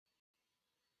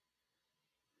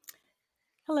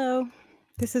Hello,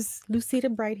 this is Lucida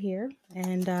Bright here,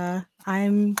 and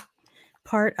I'm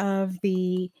part of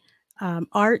the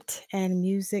Art and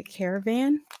Music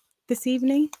Caravan this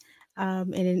evening,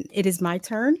 and it is my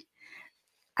turn.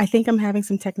 I think I'm having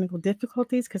some technical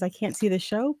difficulties because I can't see the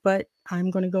show, but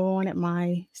I'm going to go on at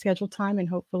my scheduled time, and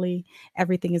hopefully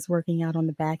everything is working out on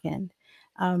the back end.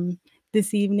 Um,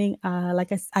 this evening, I'm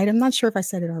not sure if I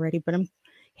said it already, but I'm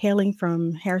hailing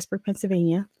from Harrisburg,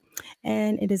 Pennsylvania,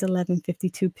 and it is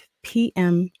 11:52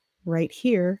 p.m. right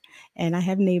here, and I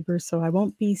have neighbors, so I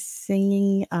won't be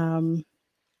singing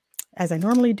as I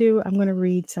normally do. I'm going to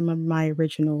read some of my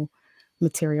original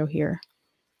material here.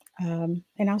 And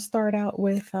I'll start out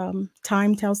with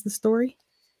Time Tells the Story.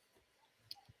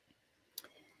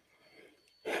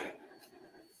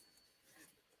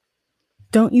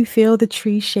 Don't you feel the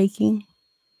trees shaking?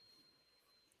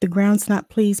 The ground's not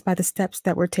pleased by the steps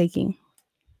that we're taking.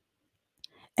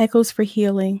 Echoes for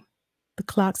healing, the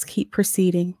clocks keep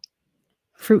proceeding,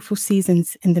 fruitful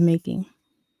seasons in the making.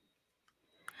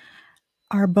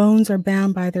 Our bones are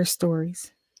bound by their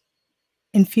stories,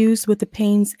 infused with the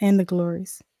pains and the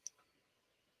glories.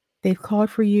 They've called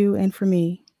for you and for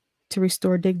me to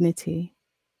restore dignity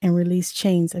and release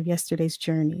chains of yesterday's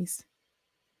journeys.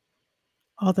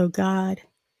 Although God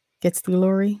gets the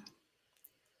glory,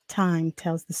 time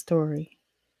tells the story.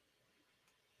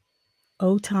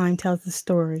 Oh, time tells the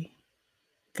story.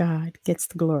 God gets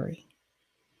the glory.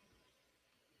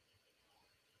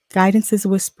 Guidance is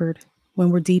whispered when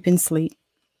we're deep in sleep.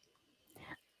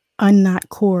 Unknot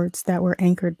cords that were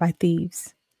anchored by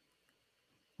thieves.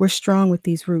 We're strong with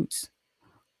these roots.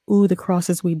 Ooh, the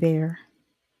crosses we bear.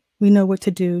 We know what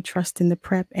to do, trust in the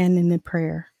prep and in the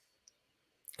prayer.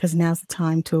 Because now's the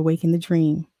time to awaken the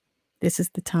dream. This is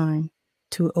the time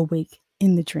to awake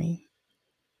in the dream.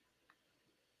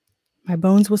 My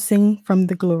bones will sing from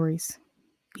the glories,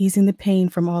 easing the pain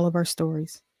from all of our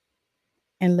stories,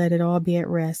 and let it all be at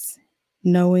rest,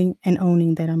 knowing and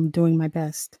owning that I'm doing my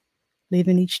best,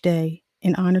 living each day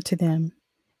in honor to them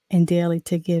and daily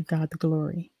to give God the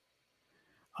glory.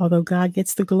 Although God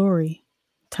gets the glory,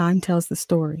 time tells the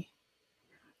story.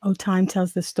 Oh, time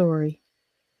tells the story.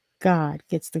 God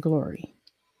gets the glory.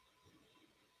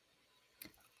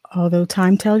 Although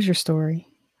time tells your story,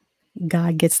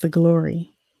 God gets the glory.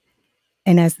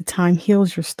 And as the time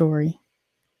heals your story,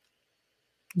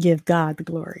 give God the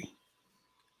glory.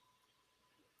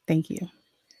 Thank you.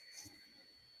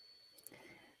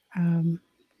 Now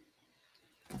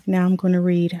I'm going to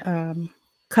read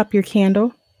Cup Your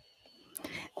Candle.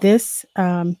 This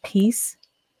piece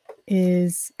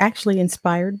is actually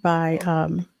inspired by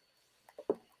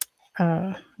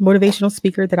a motivational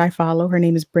speaker that I follow. Her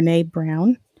name is Brene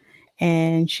Brown,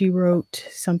 and she wrote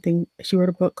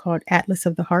a book called Atlas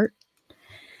of the Heart,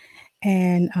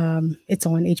 and it's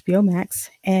on HBO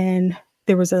Max. And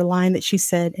there was a line that she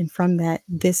said, and from that,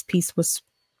 this piece was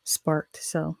sparked.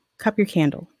 So, cup your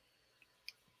candle.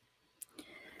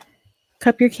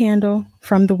 Cup your candle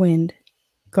from the wind.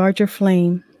 Guard your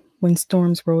flame when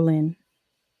storms roll in.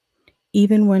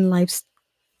 Even when life's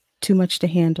too much to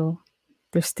handle,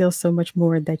 there's still so much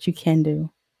more that you can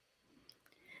do.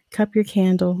 Cup your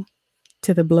candle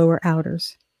to the blower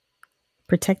outers.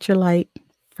 Protect your light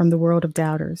from the world of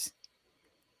doubters.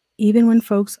 Even when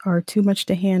folks are too much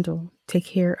to handle, take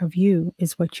care of you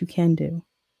is what you can do.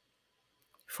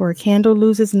 For a candle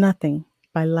loses nothing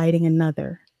by lighting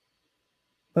another,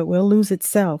 but will lose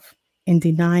itself in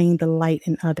denying the light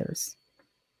in others.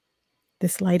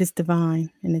 This light is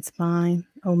divine, and it's mine,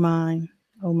 oh mine,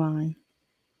 oh mine.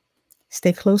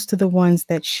 Stay close to the ones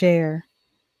that share.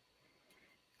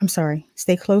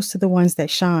 Stay close to the ones that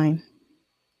shine.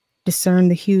 Discern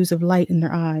the hues of light in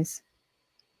their eyes.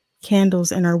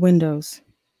 Candles in our windows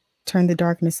turn the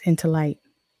darkness into light.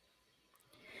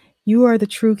 You are the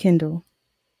true kindle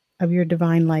of your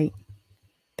divine light.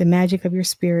 The magic of your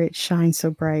spirit shines so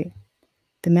bright.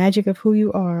 The magic of who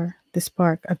you are, the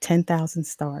spark of 10,000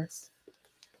 stars.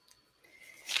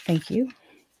 Thank you.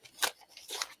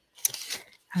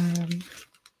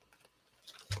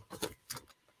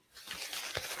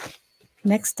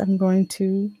 Next, I'm going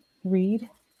to read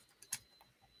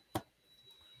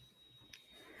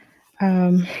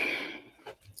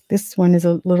this one is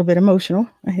a little bit emotional.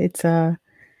 It's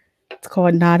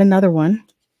called Not Another One,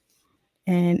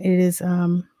 and it is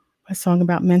a song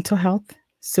about mental health,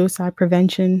 suicide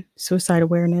prevention, suicide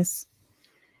awareness.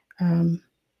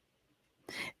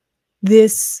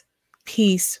 This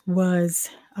piece was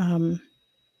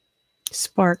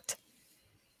sparked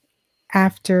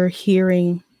after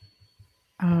hearing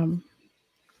the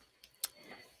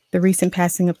recent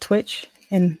passing of Twitch,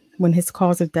 and when his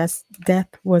cause of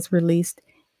death was released,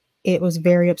 it was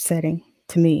very upsetting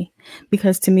to me,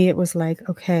 because to me it was like,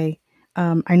 okay,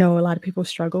 I know a lot of people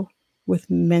struggle with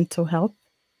mental health,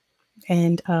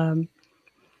 and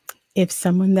if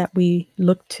someone that we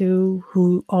look to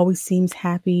who always seems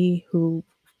happy, who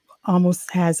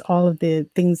almost has all of the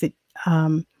things that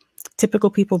um, typical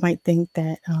people might think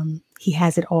that he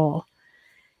has it all,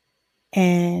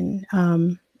 and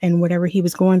whatever he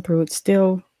was going through, it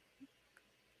still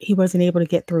he wasn't able to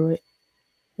get through it.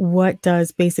 What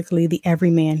does basically the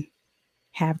everyman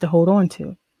have to hold on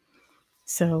to?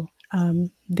 So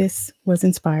this was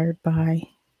inspired by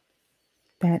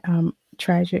that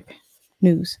tragic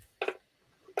news.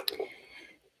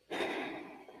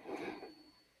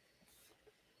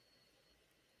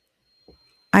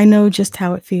 I know just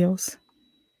how it feels.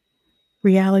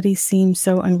 Reality seems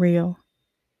so unreal.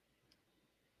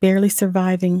 Barely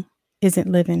surviving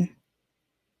isn't living.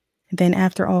 Then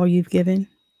after all you've given,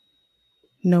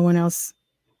 no one else,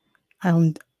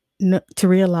 to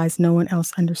realize no one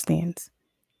else understands.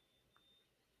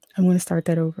 I'm going to start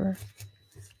that over.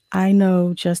 I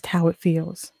know just how it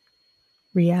feels.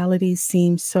 Reality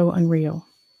seems so unreal.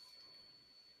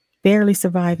 Barely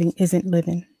surviving isn't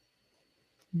living.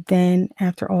 Then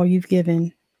after all you've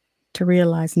given, to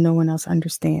realize no one else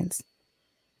understands.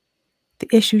 The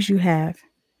issues you have,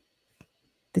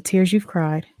 the tears you've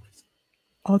cried,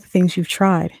 all the things you've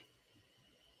tried.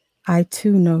 I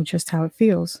too know just how it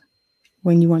feels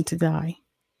when you want to die.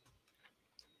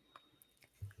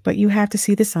 But you have to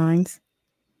see the signs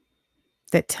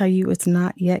that tell you it's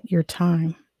not yet your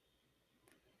time.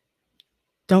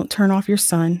 Don't turn off your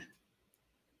sun.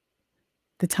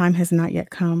 The time has not yet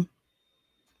come.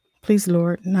 Please,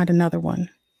 Lord, not another one.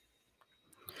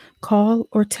 Call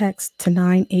or text to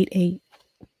 988.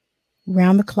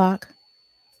 Round the clock,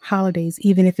 holidays,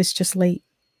 even if it's just late.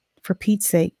 For Pete's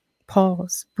sake,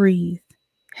 pause, breathe,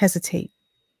 hesitate.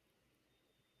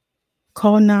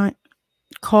 Call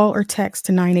or text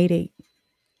to 988.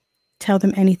 Tell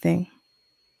them anything.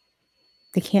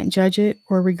 They can't judge it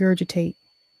or regurgitate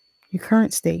your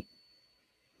current state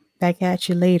back at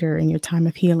you later in your time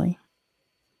of healing.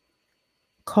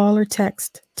 Call or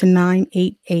text to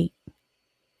 988.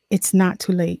 It's not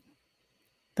too late.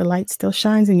 The light still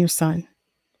shines in your sun.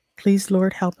 Please,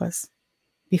 Lord, help us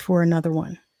before another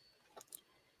one.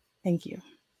 Thank you.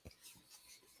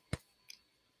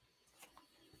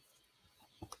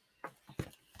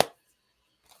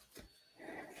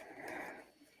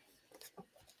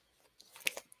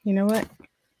 You know what? I'm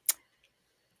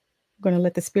going to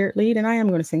let the spirit lead, and I am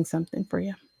going to sing something for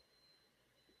you.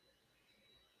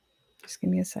 Just give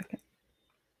me a second.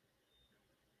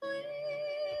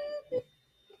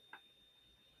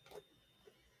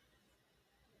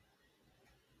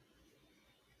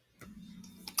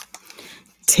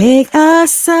 Take our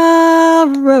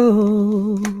sorrows,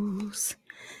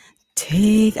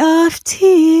 take off tears.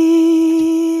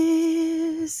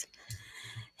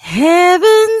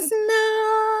 Heaven's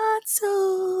not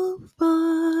so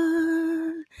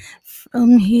far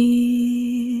from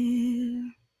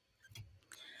here.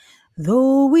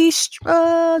 Though we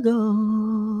struggle,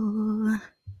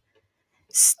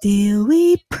 still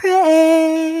we pray.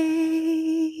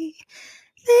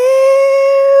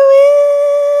 There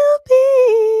will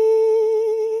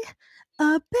be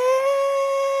a better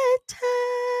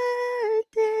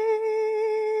day.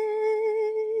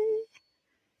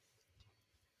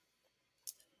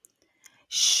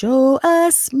 Show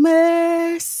us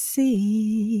mercy.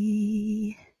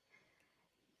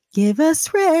 Give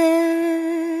us rest.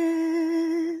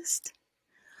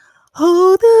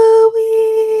 Hold the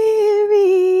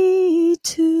weary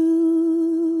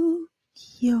to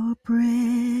your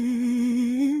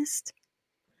breast.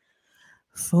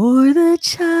 For the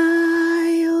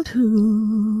child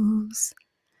who's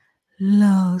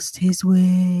lost his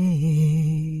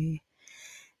way,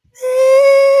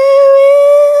 there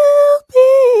will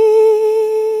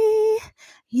be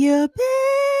your better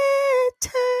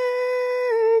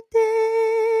day.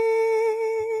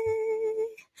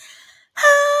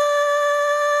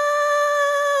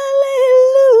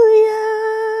 Hallelujah.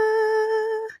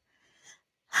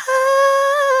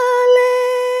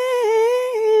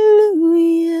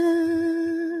 Hallelujah.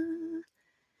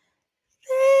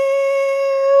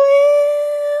 There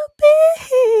will be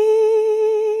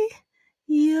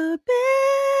your better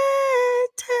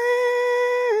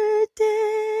day.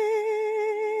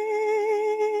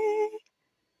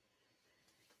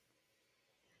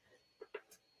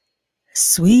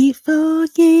 Sweet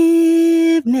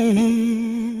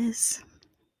forgiveness,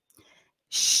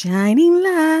 shining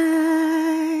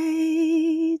light,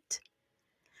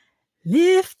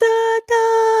 lift the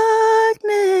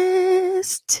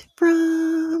darkness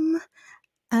from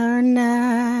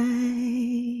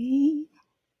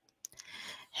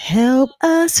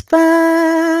just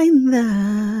find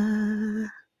the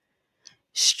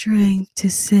strength to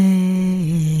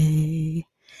say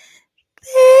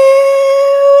there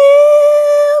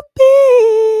will be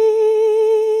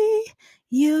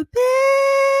your better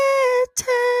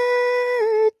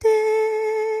day.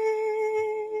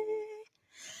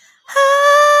 Hallelujah.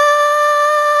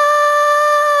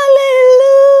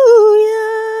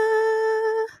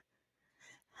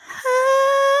 Hallelujah.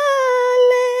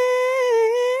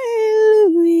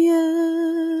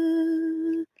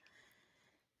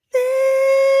 There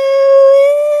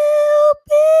will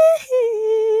be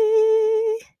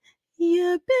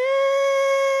your better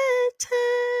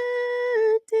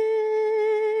day.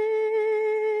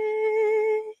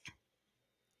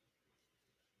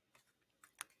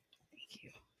 Thank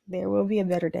you. There will be a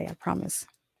better day, I promise.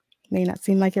 May not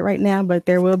seem like it right now, but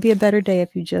there will be a better day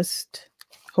if you just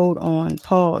hold on,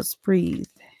 pause, breathe,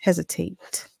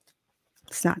 hesitate.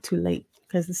 It's not too late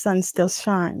because the sun still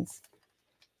shines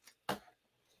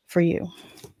for you.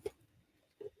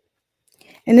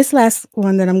 And this last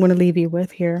one that I'm going to leave you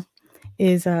with here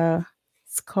is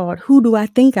it's called Who Do I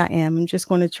Think I Am? I'm just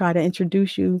going to try to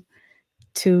introduce you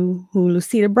to who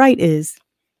Lucida Bright is.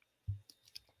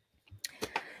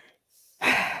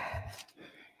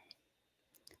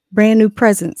 Brand new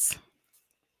presence.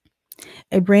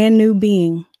 A brand new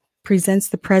being presents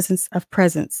the presence of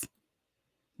presence.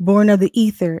 Born of the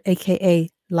ether, aka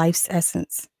life's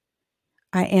essence.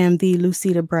 I am the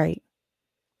Lucida Bright.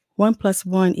 1 +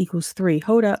 1 = 3.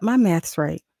 Hold up, my math's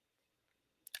right.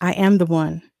 I am the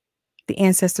one. The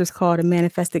ancestors called a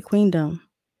manifested queendom.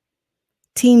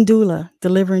 Team doula,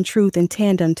 delivering truth in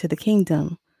tandem to the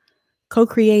kingdom.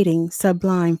 Co-creating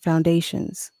sublime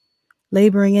foundations.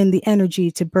 Laboring in the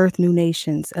energy to birth new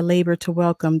nations. A labor to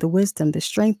welcome the wisdom, the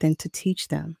strengthen to teach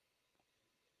them.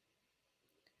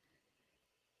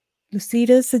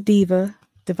 Lucida's a diva,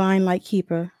 divine light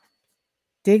keeper.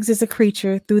 Diggs is a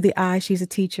creature, through the eye she's a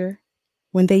teacher.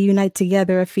 When they unite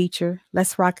together, a feature.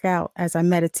 Let's rock out as I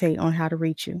meditate on how to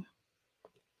reach you.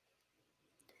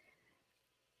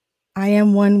 I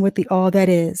am one with the all that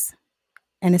is.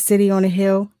 And a city on a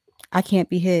hill, I can't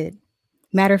be hid.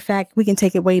 Matter of fact, we can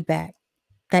take it way back.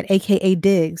 That AKA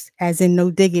Diggs, as in no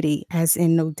diggity, as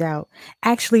in no doubt.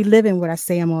 Actually living what I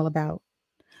say I'm all about.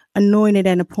 Anointed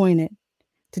and appointed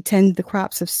to tend the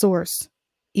crops of source.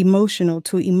 Emotional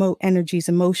to emote energies,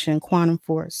 emotion, quantum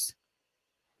force.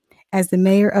 As the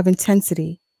mayor of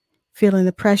intensity, feeling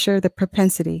the pressure, the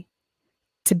propensity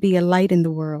to be a light in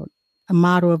the world, a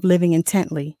model of living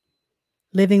intently,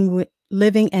 living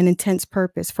an intense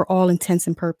purpose for all intents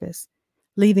and purpose,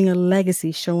 leaving a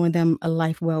legacy showing them a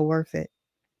life well worth it.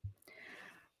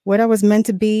 What I was meant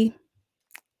to be,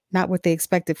 not what they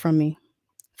expected from me.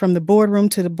 From the boardroom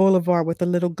to the boulevard with a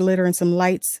little glitter and some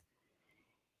lights.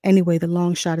 Anyway, the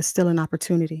long shot is still an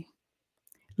opportunity.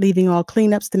 Leaving all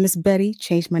cleanups to Miss Betty,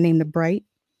 changed my name to Bright.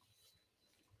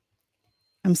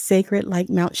 I'm sacred like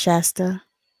Mount Shasta,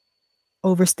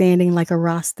 overstanding like a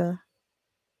Rasta.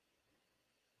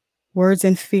 Words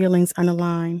and feelings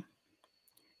unaligned,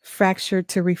 fractured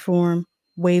to reform,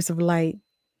 waves of light,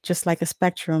 just like a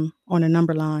spectrum on a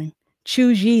number line.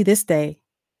 Choose ye this day.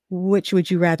 Which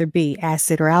would you rather be,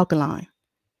 acid or alkaline?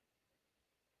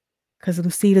 Because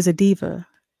Lucida's a diva,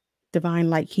 divine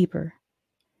light keeper.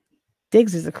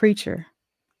 Diggs is a creature,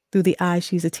 through the eye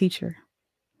she's a teacher.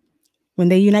 When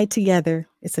they unite together,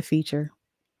 it's a feature.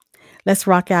 Let's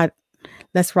rock out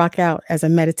as I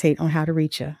meditate on how to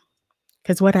reach you.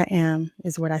 Because what I am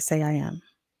is what I say I am.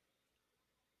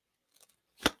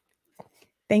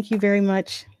 Thank you very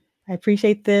much. I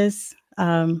appreciate this.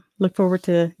 Look forward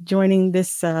to joining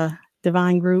this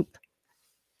divine group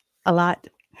a lot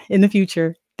in the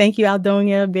future. Thank you,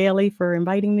 Aldonia Bailey, for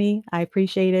inviting me. I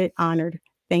appreciate it. Honored.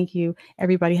 Thank you.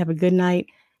 Everybody have a good night.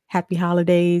 Happy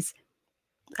holidays.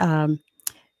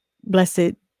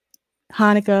 Blessed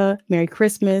Hanukkah, Merry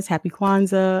Christmas, Happy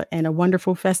Kwanzaa, and a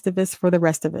wonderful Festivus for the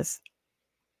rest of us.